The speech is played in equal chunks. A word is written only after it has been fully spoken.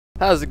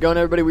How's it going,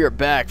 everybody? We are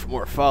back for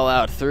more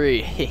Fallout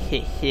 3.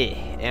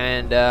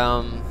 And,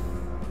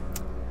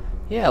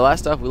 yeah,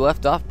 last off we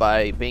left off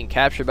by being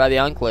captured by the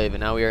Enclave,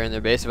 and now we are in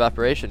their base of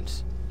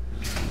operations.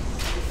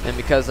 And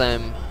because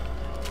I'm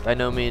by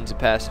no means a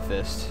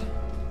pacifist,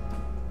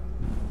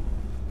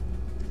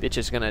 bitch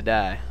is gonna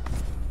die.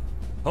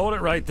 Hold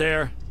it right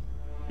there.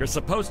 You're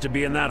supposed to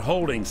be in that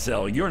holding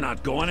cell. You're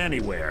not going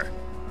anywhere.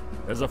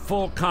 There's a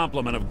full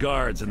complement of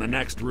guards in the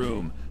next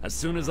room. As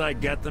soon as I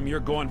get them, you're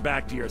going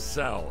back to your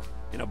cell.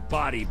 In a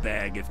body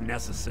bag, if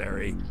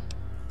necessary.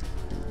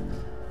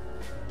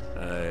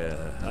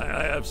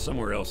 I have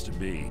somewhere else to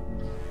be.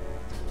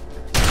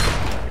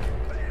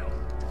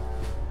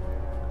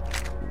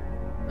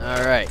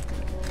 Alright.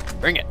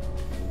 Bring it.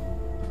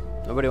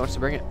 Nobody wants to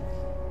bring it?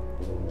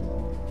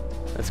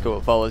 That's cool.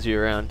 It follows you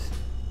around.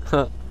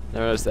 Huh.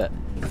 Never noticed that.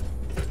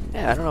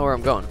 Yeah, I don't know where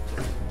I'm going.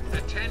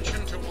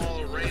 Attention to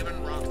all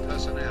Raven Rock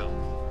personnel.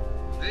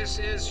 This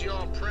is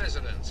your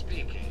president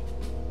speaking.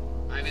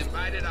 I've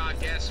invited our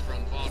guests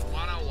from Vault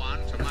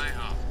 101 to my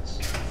office.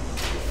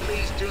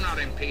 Please do not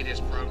impede his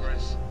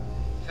progress.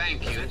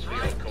 Thank you for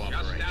your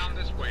cooperation. Just down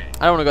this way.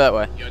 I don't want to go that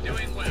way. You're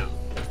doing well.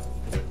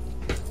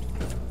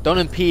 Don't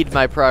impede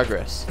my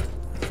progress.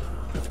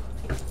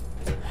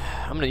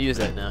 I'm gonna use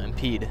that now.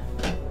 Impede.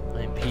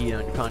 I impede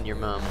upon your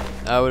mom.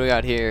 What do we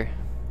got here?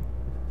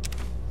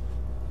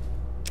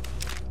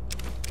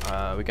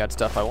 We got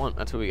stuff I want.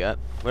 That's what we got.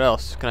 What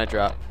else can I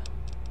drop?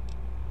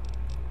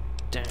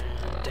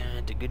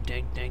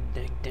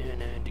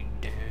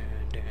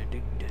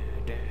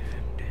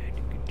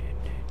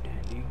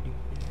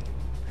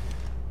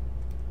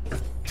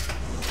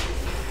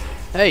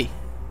 Hey!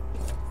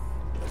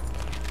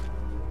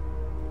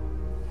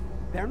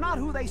 They're not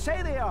who they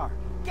say they are.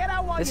 Get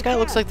out while This you guy can,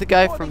 looks like the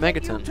guy before from they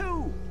get you Megaton.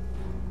 too.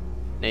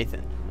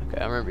 Nathan.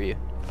 Okay, I remember you.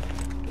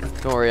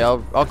 Don't worry, I'll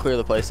clear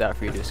the place out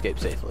for you to escape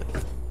safely.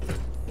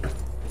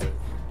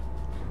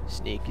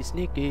 Sneaky,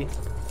 sneaky.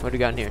 What do we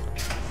got in here?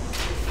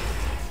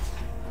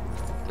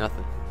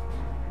 Nothing.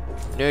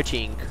 No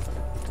chink.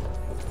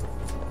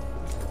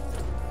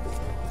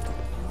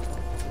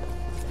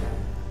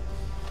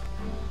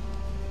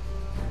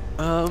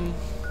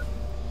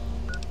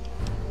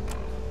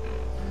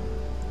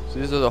 So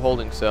these are the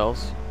holding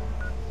cells.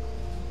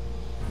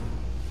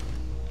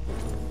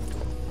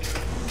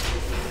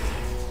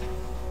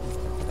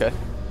 Okay.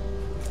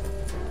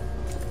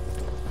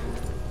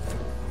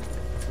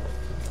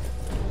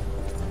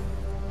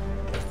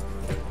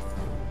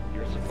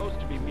 You're supposed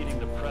to be meeting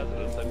the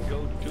president, then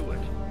go do it.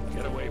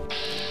 Get away from...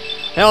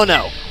 Hell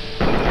no.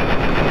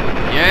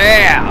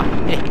 Yeah.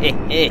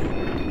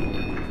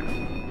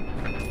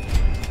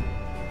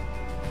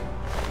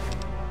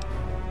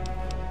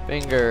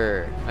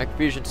 Finger,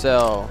 microfusion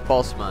cell,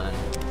 pulse mine.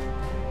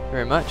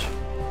 Very much.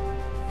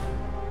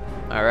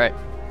 All right.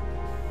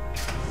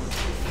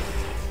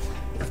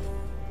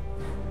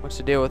 What's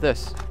the deal with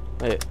this?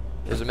 Wait,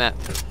 there's a map.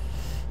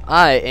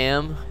 I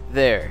am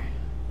there.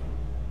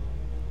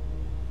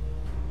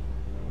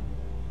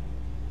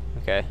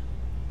 Okay.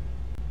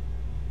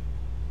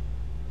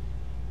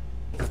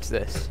 What's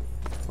this?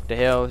 What the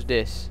hell is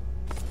this?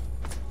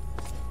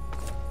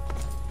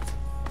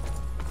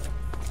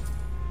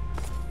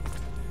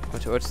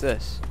 What's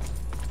this?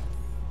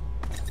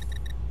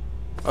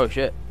 Oh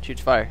shit,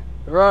 shoots fire.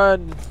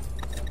 Run!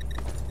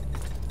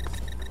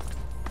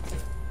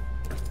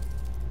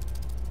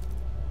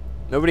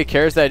 Nobody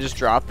cares that I just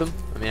dropped them?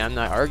 I mean, I'm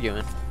not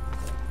arguing.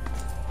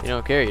 You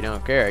don't care, you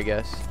don't care, I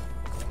guess.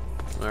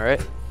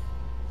 Alright.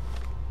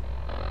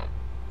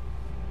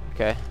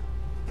 Okay.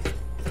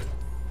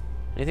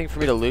 Anything for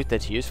me to loot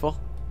that's useful?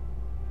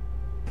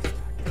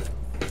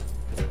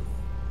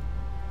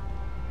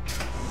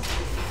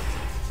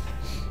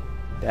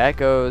 That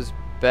goes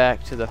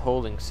back to the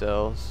holding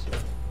cells. You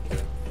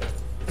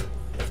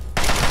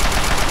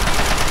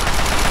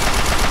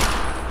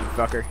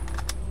fucker.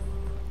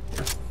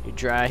 You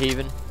dry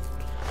heaving.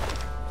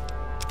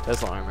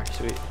 Tesla armor,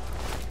 sweet.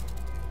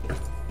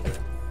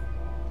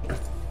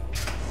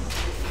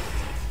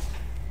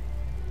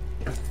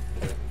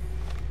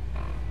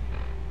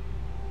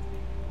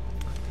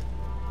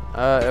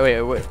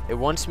 Wait, it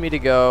wants me to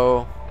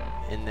go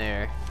in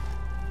there.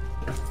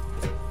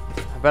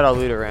 How about I'll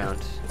loot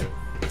around?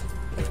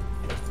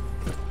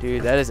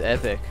 Dude, that is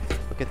epic.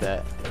 Look at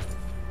that.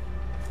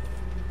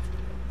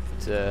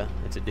 It's a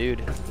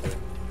dude.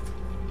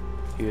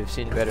 You have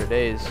seen better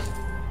days.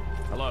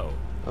 Hello.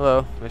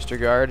 Hello, Mr.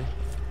 Guard.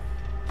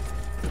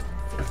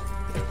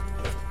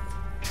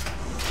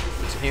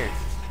 What's in here?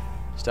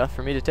 Stuff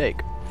for me to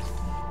take.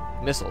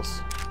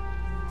 Missiles.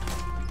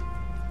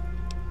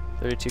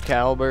 32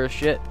 caliber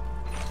shit.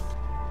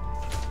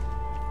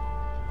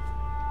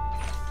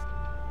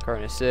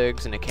 Carton of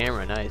cigs and a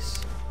camera, nice.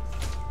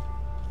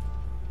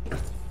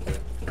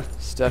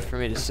 Stuff for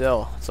me to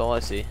sell. That's all I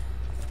see.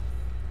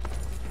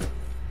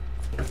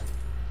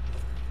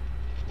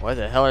 What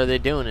the hell are they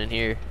doing in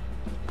here?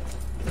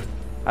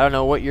 I don't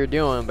know what you're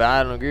doing, but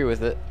I don't agree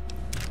with it.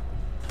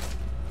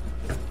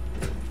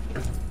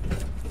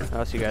 What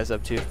else you guys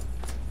up to?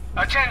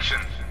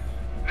 Attention!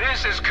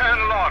 This is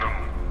Colonel Autumn.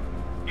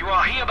 You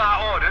are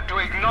hereby ordered to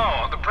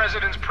ignore the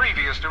President's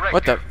previous directive.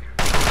 What the?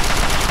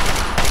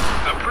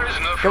 The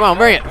prisoner Come on,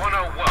 bring it.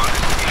 101 is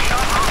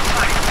shot on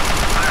sight.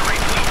 I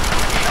repeat,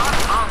 shot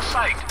on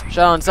sight.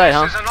 Shot on sight,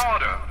 huh? This is an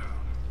order.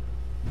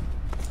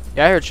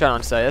 Yeah, I heard shot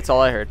on sight. That's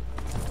all I heard.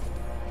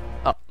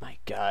 Oh my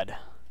god.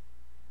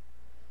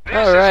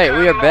 Alright,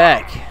 we are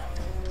back.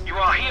 You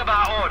are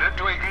hereby ordered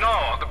to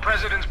ignore the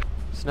President's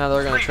So now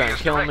they're gonna try and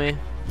kill me.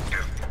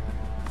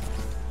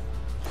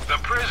 The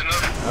prisoner.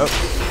 Oh,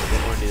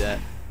 didn't want to do that.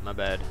 My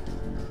bad.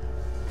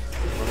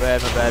 My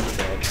bad, my bad, my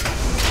bad.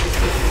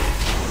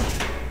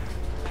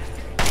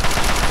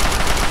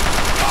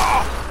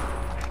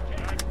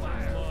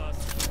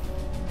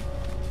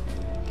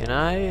 Can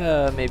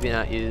I maybe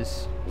not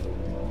use...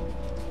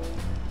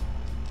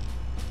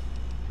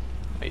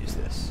 I'll use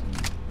this.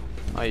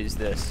 I'll use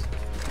this.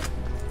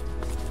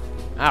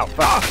 Ow,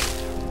 fuck!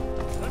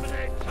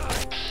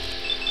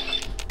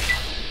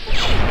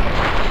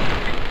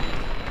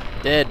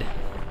 Dead.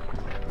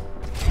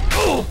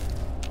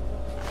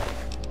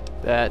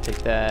 That,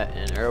 take that,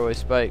 and airway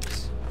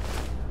spikes.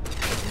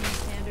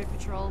 Standard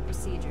patrol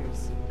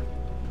procedures.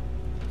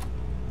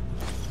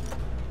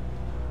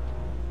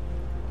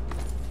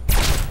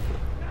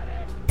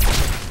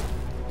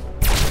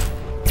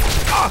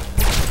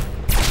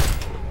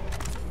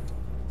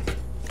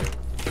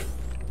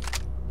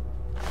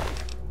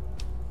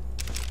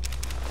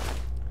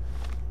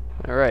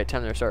 Alright,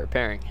 time to start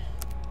repairing.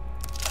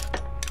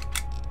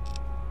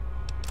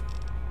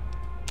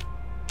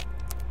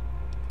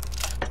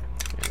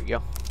 There we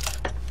go.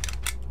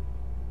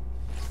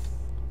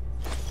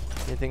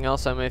 Anything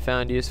else I may have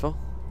found useful?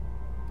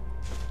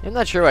 I'm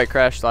not sure why I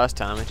crashed last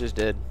time, it just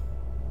did.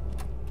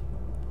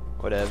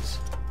 Whatevs.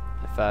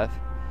 F5.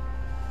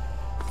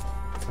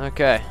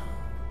 Okay.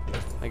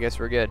 I guess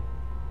we're good.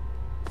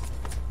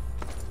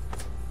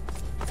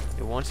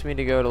 It wants me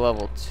to go to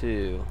level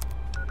 2.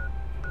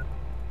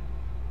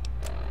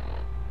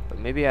 But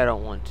maybe I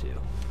don't want to.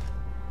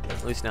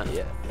 At least not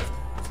yet. Did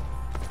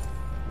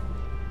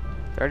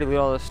I already loot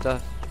all this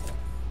stuff?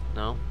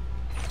 No?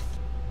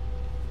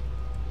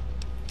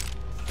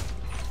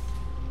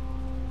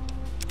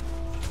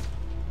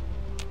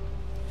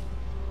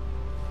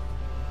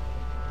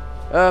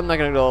 I'm not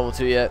gonna go to level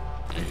 2 yet.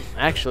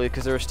 Actually,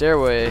 because there was a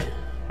stairway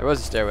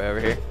over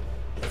here.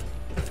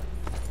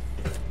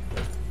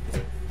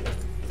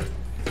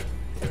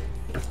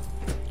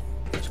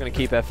 Just gonna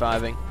keep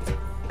F5ing.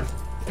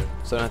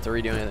 So I don't have to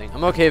redo anything.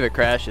 I'm okay if it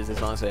crashes as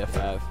long as I have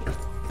 5.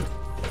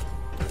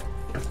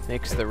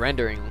 Makes the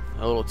rendering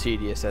a little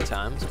tedious at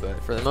times,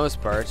 but for the most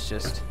part, it's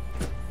just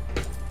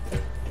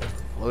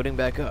loading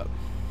back up.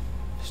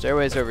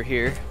 Stairway's over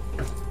here.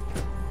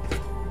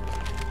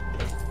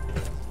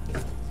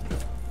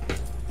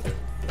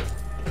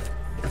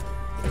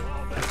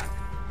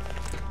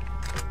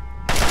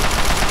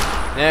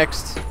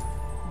 Next.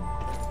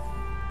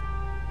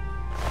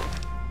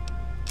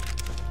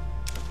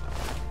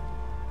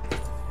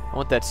 I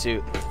want that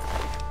suit.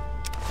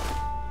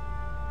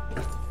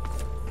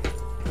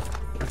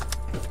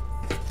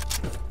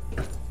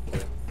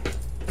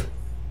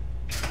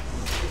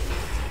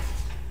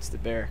 It's the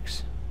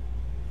barracks.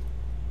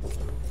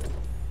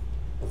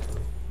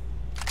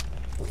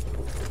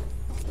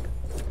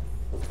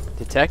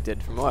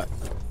 Detected from what?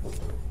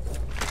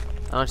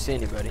 I don't see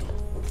anybody.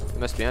 It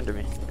must be under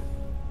me.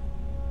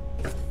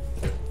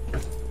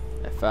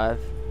 F5.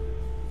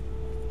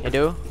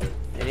 Hello?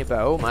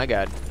 Anybody? Oh my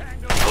god.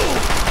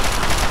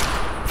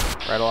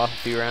 Rattle off a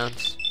few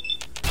rounds.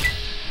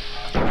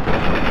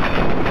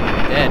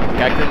 Dead.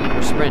 Got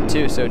Grim Sprint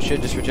too, so it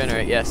should just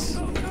regenerate. Yes.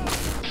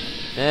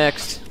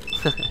 Next.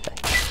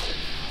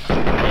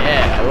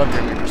 Yeah, I love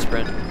Grim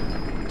Sprint.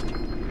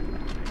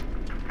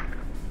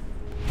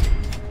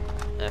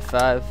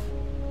 F5.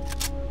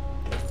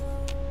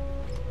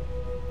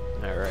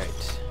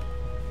 Alright.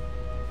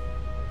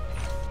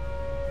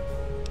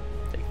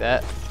 Take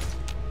that.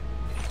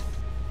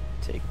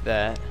 Take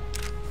that.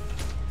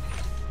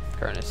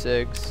 Carna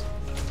Sigs.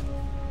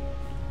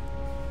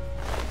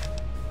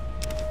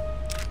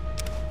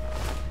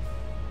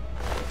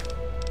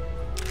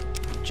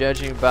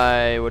 Judging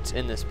by what's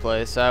in this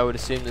place, I would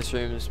assume this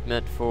room is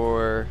meant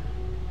for...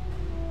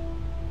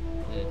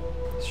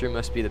 This room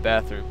must be the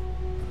bathroom.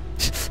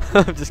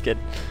 I'm just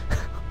kidding.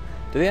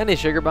 Do they have any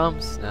sugar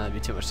bombs? No, that'd be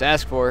too much to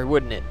ask for,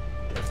 wouldn't it?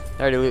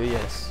 I already loot,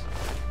 yes.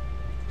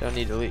 Don't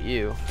need to loot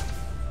you.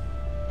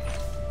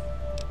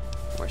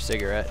 More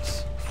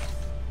cigarettes.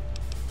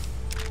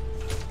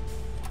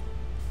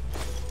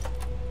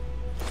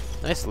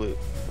 Nice loot,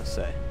 let's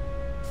say.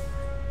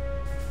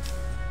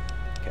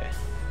 Okay.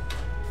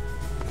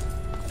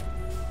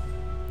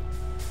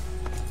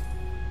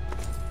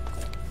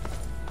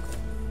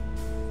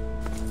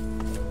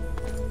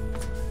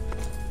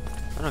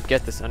 I don't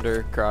get this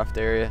undercroft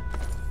area.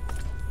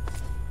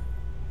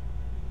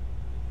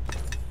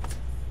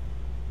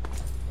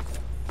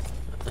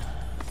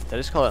 Did I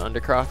just call it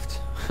undercroft?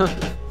 I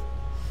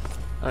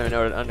don't even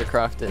know what an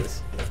undercroft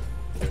is.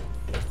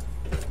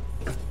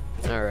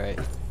 Alright.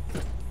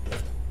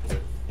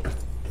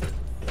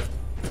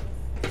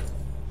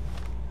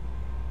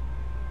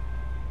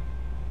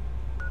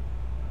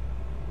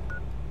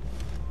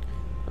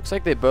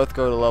 Looks like they both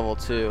go to level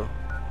 2. So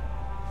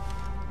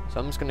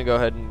I'm just gonna go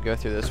ahead and go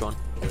through this one.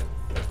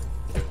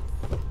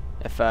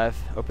 F5,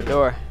 open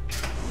door.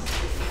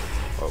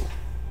 Whoa.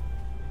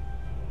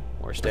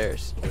 More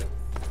stairs.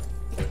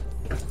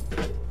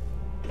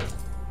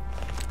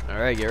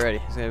 Alright, get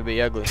ready. It's gonna be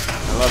ugly.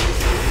 I love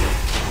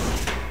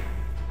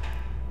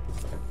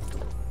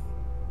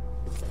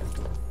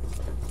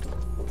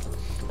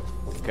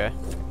it. Okay.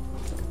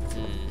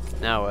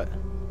 Now what?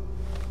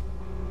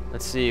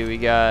 Let's see, we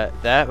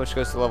got that, which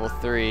goes to level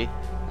 3,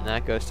 and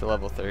that goes to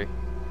level 3.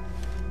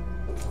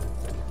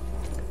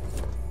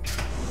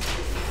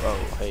 Whoa,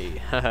 hey,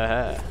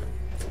 haha.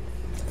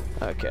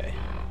 Okay.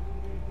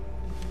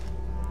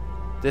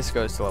 This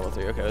goes to level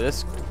 3. Okay,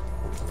 this.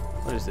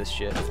 What is this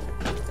shit?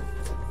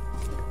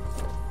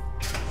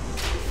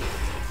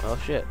 Well,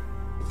 shit.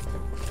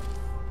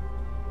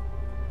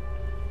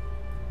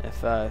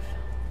 F5.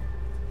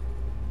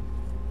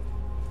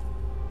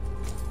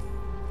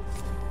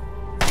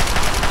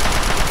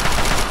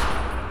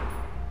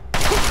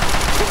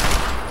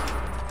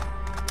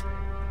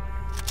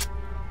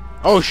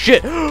 Oh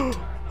shit!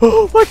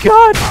 Oh my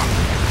god!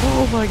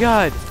 Oh my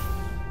god!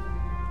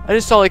 I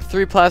just saw like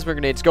 3 plasma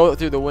grenades go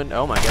through the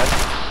window. Oh my god.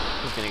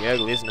 It's getting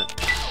ugly, isn't it?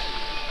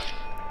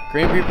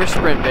 Green Reaper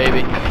sprint,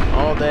 baby.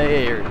 All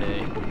day, every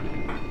day.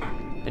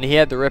 And he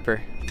had the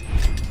Ripper.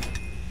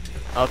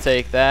 I'll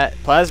take that.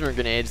 Plasma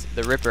grenades,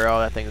 the Ripper, oh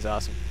that thing is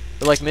awesome.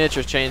 They're like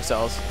miniature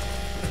chainsaws.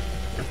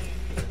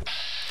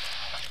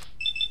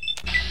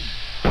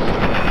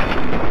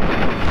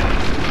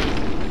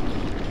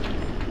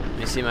 Let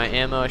me see my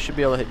ammo. I should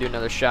be able to do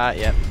another shot.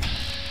 Yep.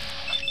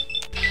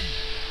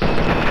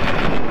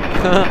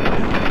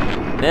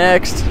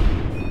 Next.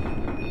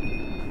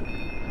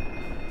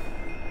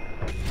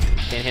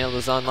 Can't handle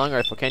the Zon long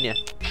rifle, can ya?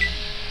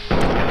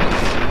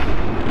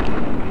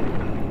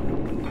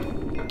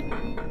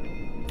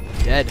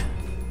 Dead.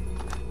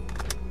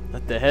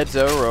 Let the heads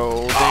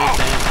roll.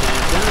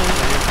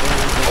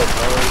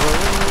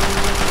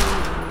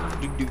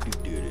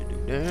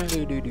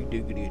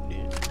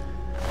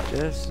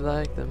 Just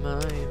like the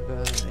Mind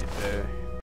Viper.